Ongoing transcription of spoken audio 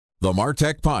The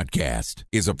MarTech Podcast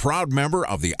is a proud member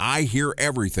of the I Hear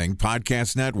Everything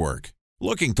Podcast Network.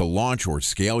 Looking to launch or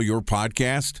scale your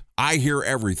podcast? I Hear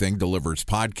Everything delivers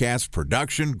podcast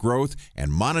production, growth,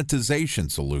 and monetization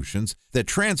solutions that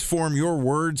transform your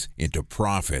words into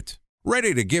profit.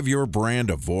 Ready to give your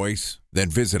brand a voice? Then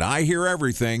visit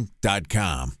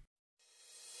iheareverything.com.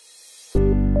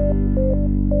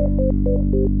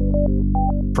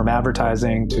 From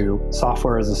advertising to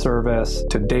software as a service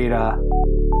to data.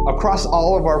 Across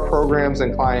all of our programs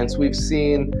and clients, we've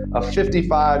seen a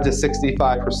 55 to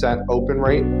 65% open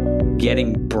rate.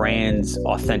 Getting brands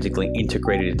authentically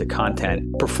integrated into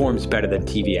content performs better than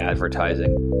TV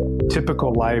advertising.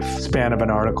 Typical lifespan of an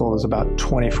article is about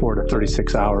 24 to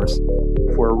 36 hours.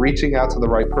 If we're reaching out to the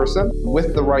right person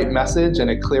with the right message and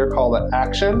a clear call to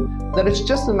action, then it's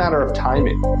just a matter of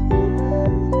timing.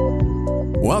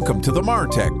 Welcome to the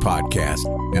MarTech Podcast,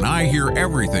 an I Hear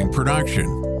Everything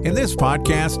production. In this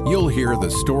podcast, you'll hear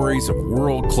the stories of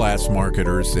world-class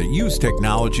marketers that use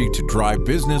technology to drive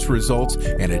business results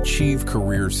and achieve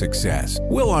career success.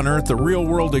 We'll unearth the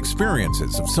real-world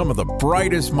experiences of some of the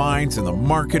brightest minds in the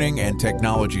marketing and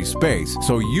technology space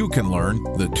so you can learn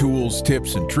the tools,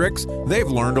 tips, and tricks they've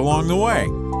learned along the way.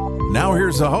 Now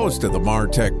here's the host of the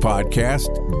MarTech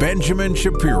Podcast, Benjamin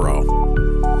Shapiro.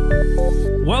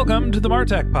 Welcome to the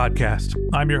MarTech Podcast.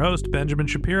 I'm your host, Benjamin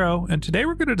Shapiro, and today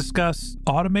we're going to discuss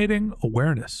automating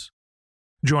awareness.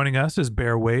 Joining us is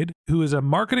Bear Wade, who is a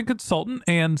marketing consultant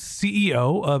and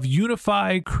CEO of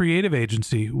Unify Creative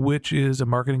Agency, which is a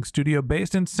marketing studio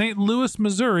based in St. Louis,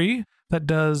 Missouri, that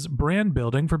does brand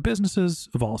building for businesses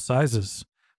of all sizes.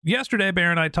 Yesterday, Bear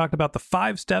and I talked about the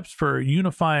 5 steps for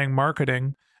unifying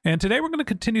marketing. And today we're going to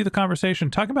continue the conversation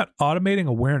talking about automating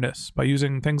awareness by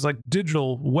using things like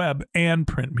digital, web, and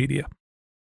print media.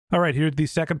 All right, here's the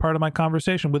second part of my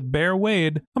conversation with Bear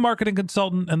Wade, a marketing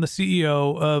consultant and the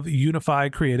CEO of Unify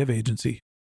Creative Agency.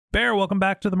 Bear, welcome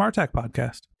back to the MarTech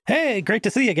Podcast. Hey, great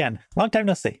to see you again. Long time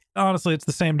no see. Honestly, it's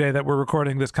the same day that we're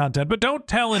recording this content, but don't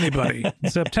tell anybody.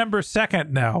 September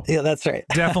 2nd now. Yeah, that's right.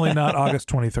 Definitely not August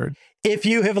 23rd. If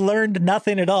you have learned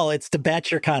nothing at all, it's to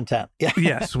batch your content. Yeah.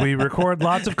 Yes, we record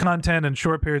lots of content in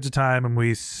short periods of time and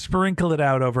we sprinkle it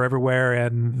out over everywhere.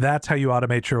 And that's how you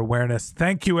automate your awareness.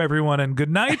 Thank you, everyone, and good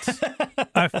night.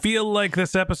 I feel like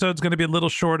this episode's going to be a little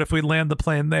short if we land the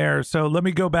plane there. So let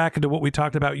me go back into what we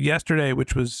talked about yesterday,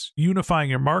 which was unifying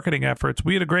your marketing efforts.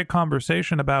 We had a great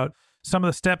conversation about some of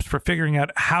the steps for figuring out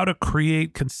how to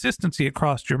create consistency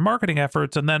across your marketing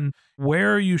efforts, and then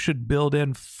where you should build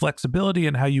in flexibility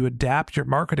and how you adapt your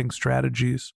marketing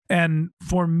strategies. And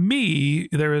for me,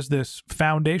 there is this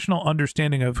foundational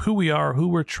understanding of who we are, who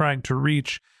we're trying to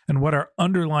reach, and what our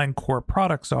underlying core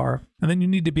products are. And then you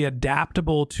need to be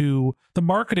adaptable to the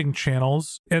marketing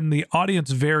channels and the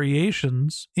audience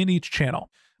variations in each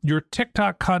channel. Your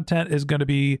TikTok content is going to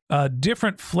be a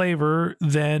different flavor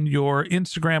than your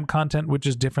Instagram content, which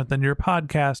is different than your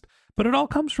podcast, but it all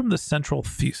comes from the central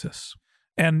thesis.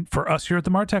 And for us here at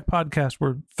the MarTech Podcast,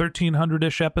 we're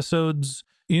 1,300-ish episodes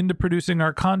into producing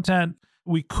our content.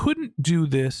 We couldn't do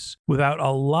this without a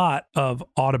lot of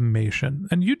automation.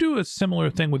 And you do a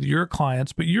similar thing with your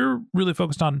clients, but you're really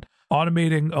focused on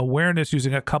automating awareness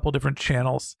using a couple different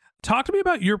channels. Talk to me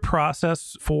about your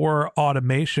process for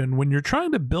automation when you're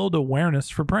trying to build awareness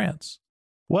for brands.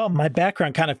 Well, my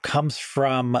background kind of comes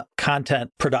from content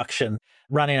production,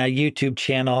 running a YouTube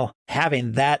channel,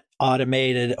 having that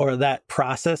automated or that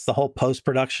process, the whole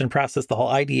post-production process, the whole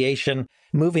ideation,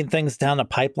 moving things down the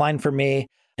pipeline for me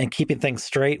and keeping things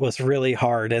straight was really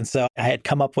hard. And so I had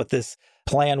come up with this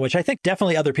plan, which I think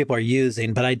definitely other people are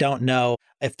using, but I don't know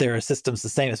if their system's the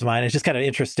same as mine. It's just kind of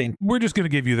interesting. We're just going to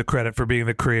give you the credit for being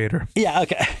the creator. Yeah,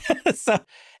 okay. So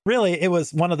really, it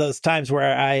was one of those times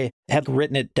where I had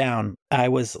written it down. I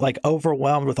was like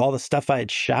overwhelmed with all the stuff I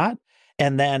had shot.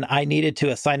 And then I needed to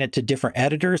assign it to different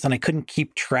editors and I couldn't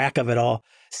keep track of it all.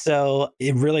 So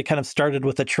it really kind of started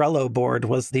with a Trello board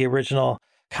was the original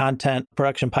content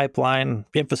production pipeline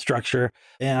infrastructure.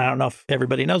 And I don't know if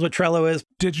everybody knows what Trello is.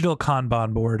 Digital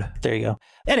Kanban board. There you go.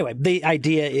 Anyway, the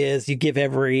idea is you give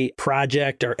every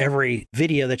project or every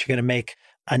video that you're going to make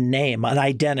a name, an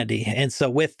identity. And so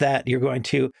with that, you're going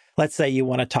to, let's say you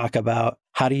want to talk about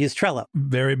how to use Trello.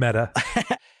 Very meta.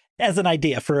 As an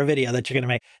idea for a video that you're going to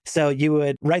make. So you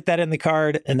would write that in the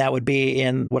card, and that would be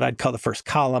in what I'd call the first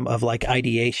column of like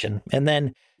ideation. And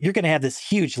then you're going to have this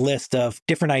huge list of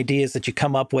different ideas that you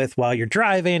come up with while you're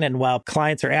driving and while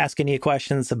clients are asking you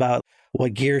questions about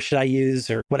what gear should I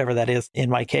use or whatever that is in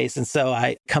my case. And so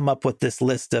I come up with this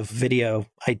list of video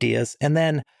ideas, and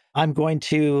then I'm going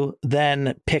to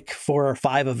then pick 4 or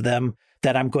 5 of them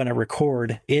that I'm going to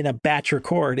record in a batch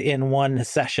record in one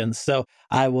session. So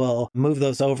I will move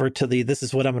those over to the "this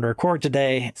is what I'm going to record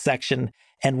today" section.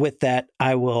 And with that,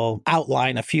 I will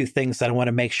outline a few things that I want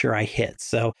to make sure I hit.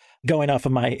 So going off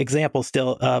of my example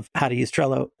still of how to use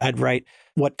Trello, I'd write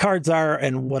what cards are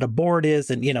and what a board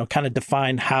is and, kind of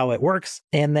define how it works.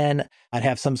 And then I'd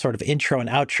have some sort of intro and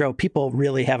outro. People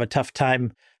really have a tough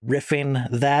time riffing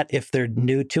that if they're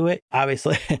new to it.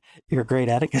 Obviously, you're great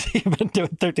at it because you've been doing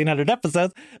 1,300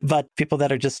 episodes. But people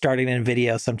that are just starting in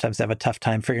video sometimes have a tough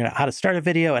time figuring out how to start a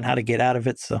video and how to get out of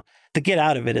it. So the get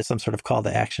out of it is some sort of call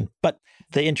to action. But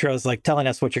the intro is like telling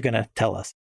us what you're going to tell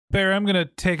us. Barry, I'm going to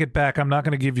take it back. I'm not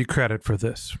going to give you credit for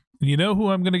this. You know who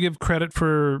I'm going to give credit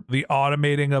for the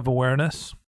automating of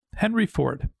awareness? Henry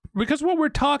Ford. Because what we're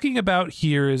talking about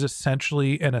here is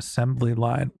essentially an assembly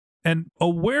line. And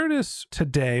awareness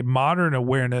today, modern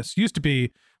awareness, used to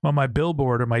be on my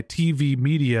billboard or my TV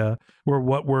media were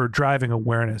what we're driving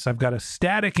awareness. I've got a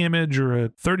static image or a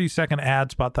 30-second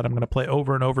ad spot that I'm going to play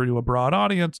over and over to a broad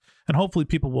audience, and hopefully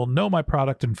people will know my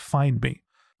product and find me.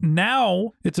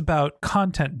 Now it's about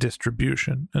content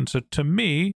distribution. And so to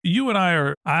me, you and I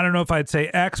are, I don't know if I'd say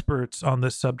experts on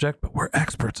this subject, but we're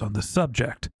experts on this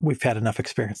subject. We've had enough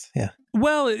experience. Yeah.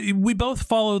 Well, we both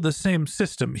follow the same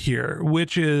system here,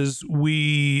 which is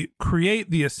we create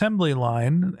the assembly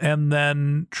line and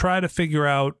then try to figure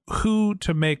out who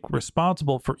to make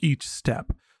responsible for each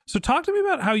step. So talk to me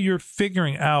about how you're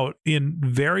figuring out in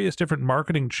various different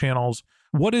marketing channels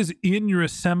what is in your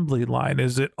assembly line.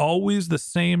 Is it always the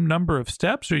same number of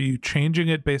steps? Are you changing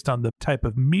it based on the type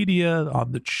of media,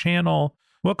 on the channel?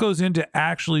 What goes into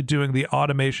actually doing the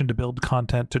automation to build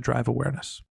content to drive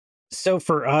awareness? So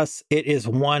for us, it is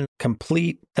one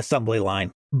complete assembly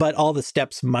line, but all the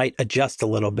steps might adjust a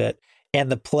little bit. And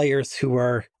the players who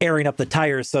are airing up the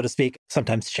tires, so to speak,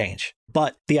 sometimes change.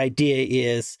 But the idea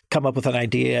is come up with an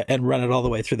idea and run it all the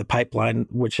way through the pipeline,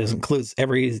 which includes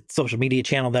every social media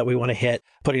channel that we want to hit,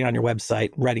 putting it on your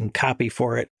website, writing copy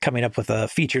for it, coming up with a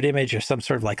featured image or some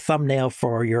sort of like thumbnail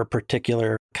for your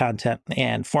particular content,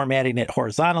 and formatting it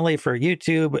horizontally for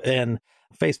YouTube and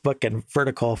Facebook and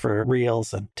vertical for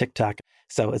Reels and TikTok.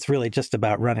 So it's really just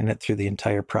about running it through the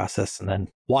entire process and then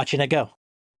watching it go.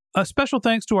 A special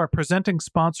thanks to our presenting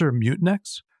sponsor,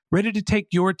 Mutinex. Ready to take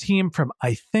your team from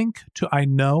I think to I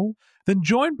know? Then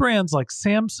join brands like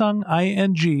Samsung,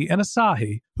 ING, and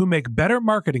Asahi who make better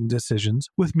marketing decisions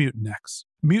with Mutinex.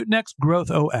 Mutinex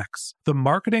Growth OX, the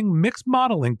marketing mix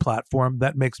modeling platform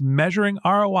that makes measuring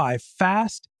ROI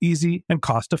fast, easy, and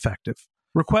cost-effective.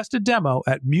 Request a demo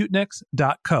at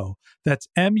mutinex.co. That's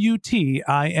MUTINEX.co.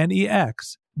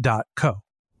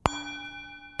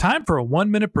 Time for a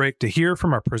 1-minute break to hear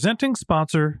from our presenting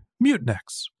sponsor,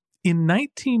 Mutinex. In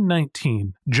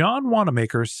 1919, John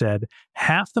Wanamaker said,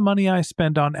 "Half the money I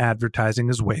spend on advertising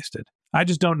is wasted. I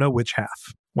just don't know which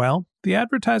half." Well, the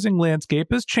advertising landscape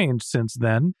has changed since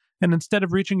then, and instead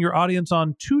of reaching your audience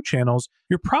on 2 channels,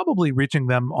 you're probably reaching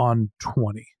them on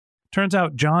 20. Turns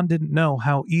out John didn't know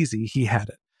how easy he had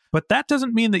it. But that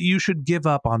doesn't mean that you should give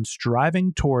up on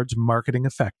striving towards marketing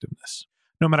effectiveness.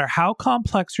 No matter how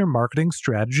complex your marketing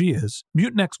strategy is,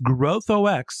 Mutinex Growth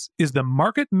OX is the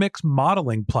market mix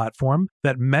modeling platform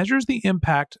that measures the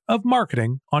impact of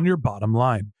marketing on your bottom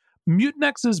line.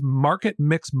 Mutinex's market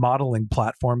mix modeling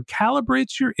platform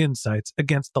calibrates your insights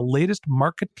against the latest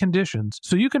market conditions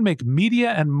so you can make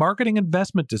media and marketing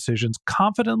investment decisions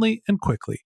confidently and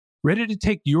quickly. Ready to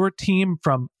take your team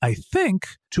from I think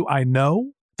to I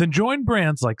know? Then join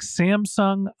brands like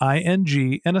Samsung,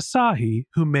 ING, and Asahi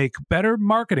who make better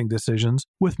marketing decisions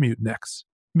with Mutinex.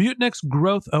 Mutinex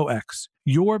Growth OX.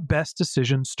 Your best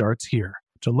decision starts here.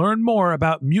 To learn more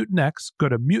about Mutinex, go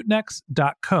to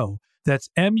mutinex.co. That's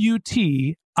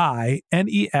MUTINEX.co.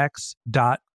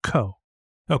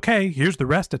 Okay, here's the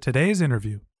rest of today's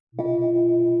interview.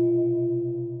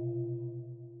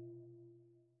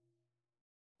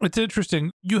 It's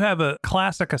interesting. You have a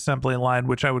classic assembly line,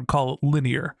 which I would call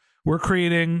linear. We're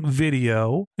creating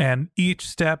video, and each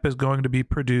step is going to be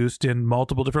produced in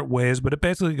multiple different ways, but it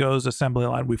basically goes assembly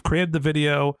line. We've created the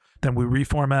video, then we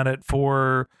reformat it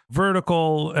for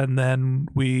vertical, and then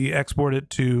we export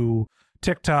it to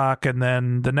TikTok, and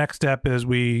then the next step is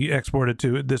we export it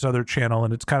to this other channel,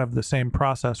 and it's kind of the same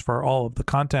process for all of the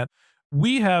content.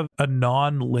 We have a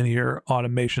non-linear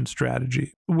automation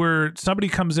strategy where somebody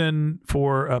comes in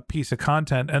for a piece of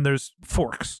content and there's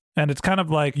forks. And it's kind of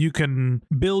like you can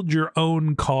build your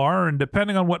own car, and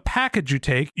depending on what package you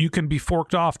take, you can be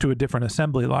forked off to a different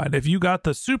assembly line. If you got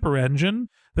the super engine,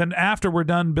 then after we're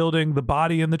done building the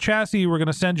body and the chassis, we're going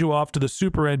to send you off to the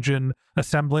super engine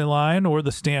assembly line or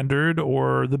the standard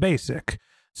or the basic.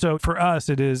 So for us,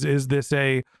 it is this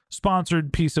a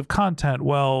sponsored piece of content?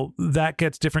 Well, that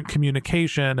gets different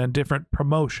communication and different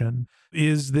promotion.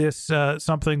 Is this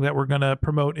something that we're going to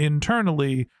promote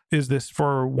internally? Is this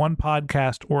for one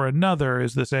podcast or another?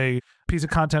 Is this a piece of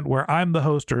content where I'm the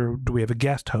host, or do we have a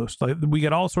guest host? Like, we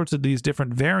get all sorts of these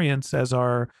different variants as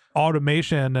our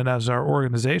automation and as our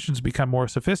organizations become more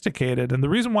sophisticated. And the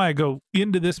reason why I go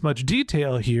into this much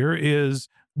detail here is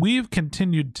we've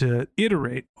continued to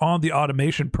iterate on the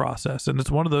automation process. And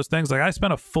it's one of those things, like, I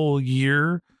spent a full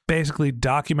year basically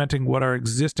documenting what our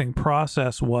existing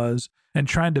process was and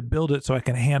trying to build it so I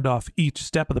can hand off each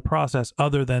step of the process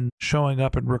other than showing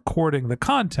up and recording the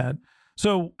content.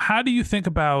 So how do you think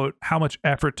about how much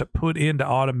effort to put into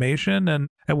automation, and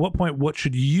at what point, what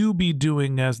should you be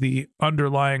doing as the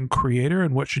underlying creator,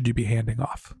 and what should you be handing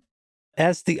off?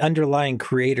 As the underlying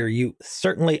creator, you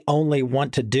certainly only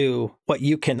want to do what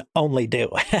you can only do.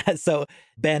 So,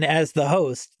 Ben, as the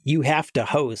host, you have to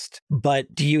host,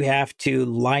 but do you have to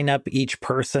line up each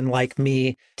person like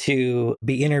me to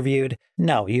be interviewed?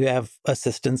 No, you have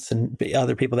assistants and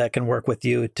other people that can work with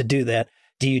you to do that.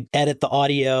 Do you edit the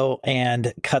audio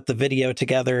and cut the video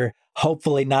together?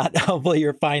 Hopefully not. Hopefully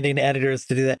you're finding editors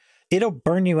to do that. It'll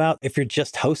burn you out if you're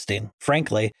just hosting,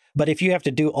 frankly. But if you have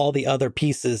to do all the other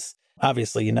pieces,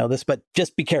 obviously you know this, but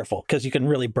just be careful because you can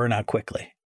really burn out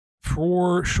quickly.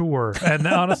 For sure. And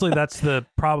honestly, that's the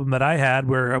problem that I had,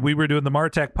 where we were doing the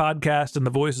MarTech podcast and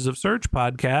the Voices of Search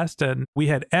podcast, and we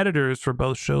had editors for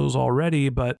both shows already,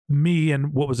 but me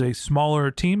and what was a smaller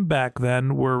team back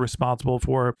then were responsible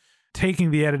for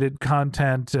taking the edited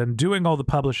content and doing all the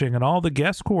publishing and all the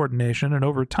guest coordination. And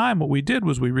over time, what we did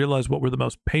was we realized what were the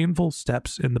most painful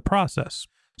steps in the process.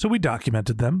 So we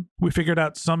documented them. We figured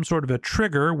out some sort of a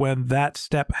trigger when that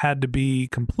step had to be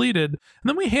completed. And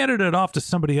then we handed it off to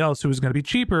somebody else who was going to be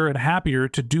cheaper and happier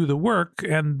to do the work.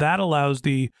 And that allows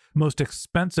the most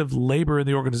expensive labor in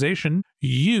the organization,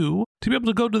 you, to be able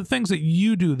to go to the things that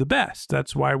you do the best.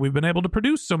 That's why we've been able to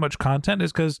produce so much content,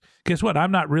 is because guess what?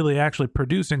 I'm not really actually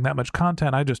producing that much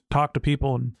content. I just talk to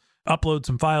people and upload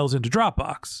some files into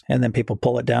Dropbox. And then people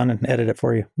pull it down and edit it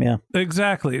for you. Yeah.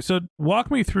 Exactly. So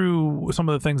walk me through some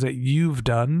of the things that you've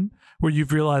done where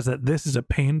you've realized that this is a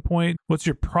pain point. What's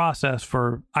your process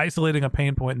for isolating a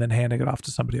pain point and then handing it off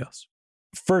to somebody else?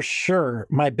 For sure,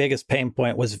 my biggest pain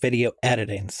point was video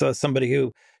editing. So as somebody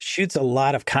who shoots a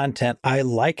lot of content, I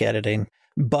like editing,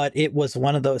 but it was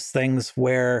one of those things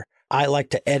where I like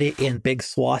to edit in big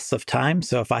swaths of time.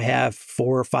 So if I have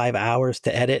 4 or 5 hours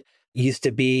to edit, used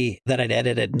to be that I'd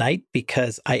edit at night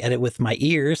because I edit with my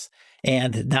ears.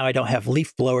 And now I don't have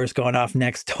leaf blowers going off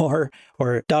next door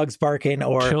or dogs barking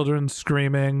or children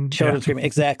screaming. Screaming.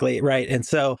 Exactly. Right. And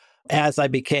so as I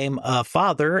became a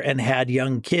father and had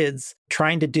young kids,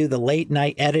 trying to do the late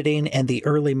night editing and the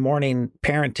early morning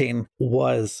parenting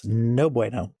was no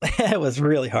bueno. It was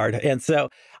really hard. And so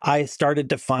I started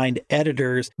to find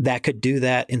editors that could do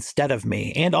that instead of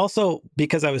me. And also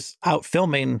because I was out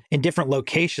filming in different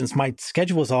locations, my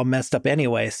schedule was all messed up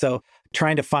anyway. So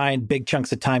trying to find big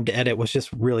chunks of time to edit was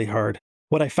just really hard.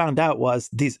 What I found out was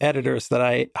these editors that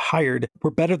I hired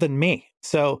were better than me.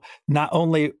 So not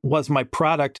only was my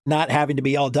product not having to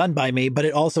be all done by me, but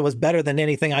it also was better than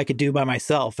anything I could do by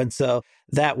myself. And so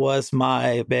that was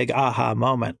my big aha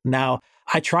moment. Now,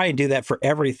 I try and do that for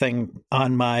everything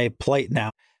on my plate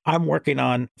now. I'm working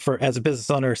on, as a business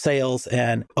owner, sales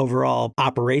and overall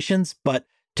operations, but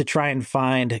to try and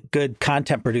find good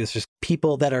content producers,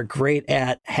 people that are great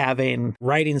at having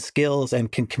writing skills and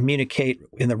can communicate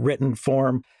in the written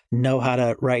form, know how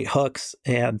to write hooks,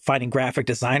 and finding graphic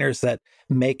designers that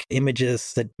make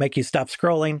images that make you stop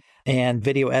scrolling, and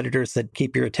video editors that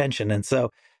keep your attention. And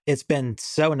so it's been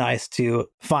so nice to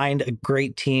find a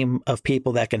great team of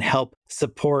people that can help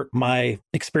support my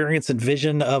experience and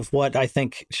vision of what I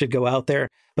think should go out there.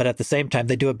 But at the same time,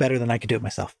 they do it better than I could do it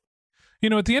myself. You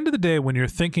know, at the end of the day, when you're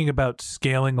thinking about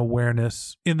scaling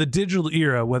awareness in the digital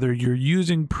era, whether you're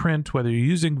using print, whether you're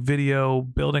using video,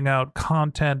 building out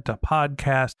content, a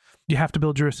podcast, you have to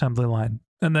build your assembly line.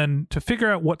 And then to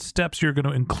figure out what steps you're going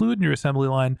to include in your assembly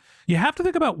line, you have to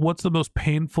think about what's the most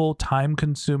painful,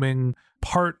 time-consuming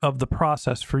part of the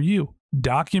process for you.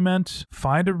 Document,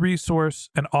 find a resource,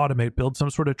 and automate. Build some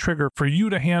sort of trigger for you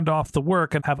to hand off the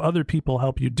work and have other people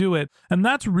help you do it. And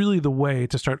that's really the way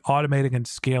to start automating and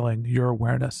scaling your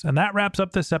awareness. And that wraps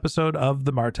up this episode of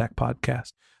the MarTech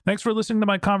Podcast. Thanks for listening to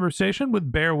my conversation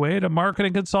with Bear Wade, a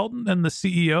marketing consultant and the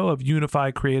CEO of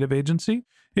Unify Creative Agency.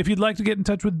 If you'd like to get in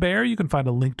touch with Bear, you can find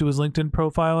a link to his LinkedIn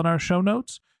profile in our show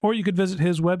notes, or you could visit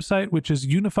his website, which is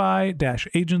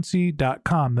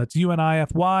unify-agency.com. That's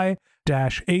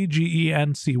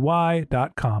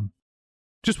UNIFY-agency.com.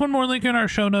 Just one more link in our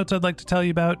show notes I'd like to tell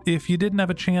you about. If you didn't have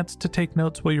a chance to take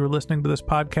notes while you were listening to this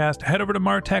podcast, head over to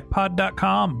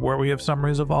martechpod.com, where we have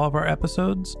summaries of all of our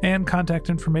episodes and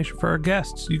contact information for our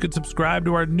guests. You can subscribe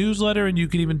to our newsletter, and you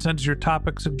can even send us your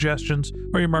topic suggestions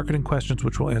or your marketing questions,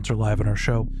 which we'll answer live on our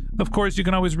show. Of course, you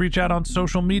can always reach out on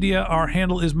social media. Our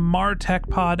handle is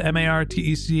martechpod,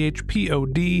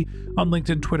 MARTECHPOD, on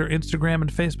LinkedIn, Twitter, Instagram,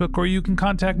 and Facebook, or you can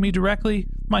contact me directly.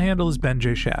 My handle is Ben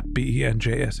J. Shap,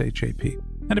 BENJSHAP.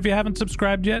 And if you haven't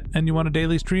subscribed yet and you want a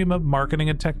daily stream of marketing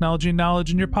and technology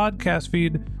knowledge in your podcast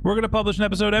feed, we're going to publish an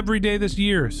episode every day this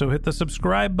year. So hit the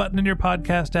subscribe button in your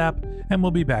podcast app and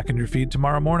we'll be back in your feed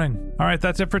tomorrow morning. All right,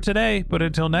 that's it for today. But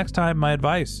until next time, my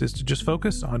advice is to just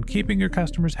focus on keeping your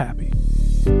customers happy.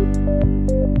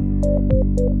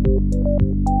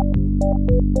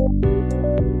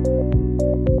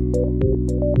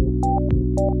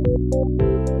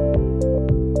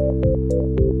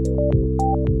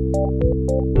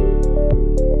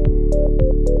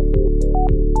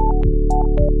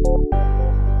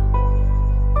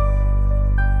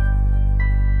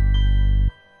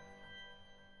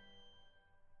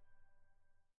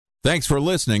 Thanks for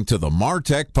listening to the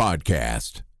MarTech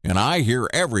Podcast, and I Hear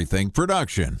Everything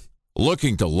production.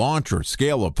 Looking to launch or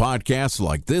scale a podcast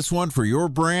like this one for your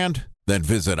brand? Then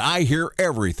visit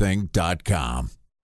iheareverything.com.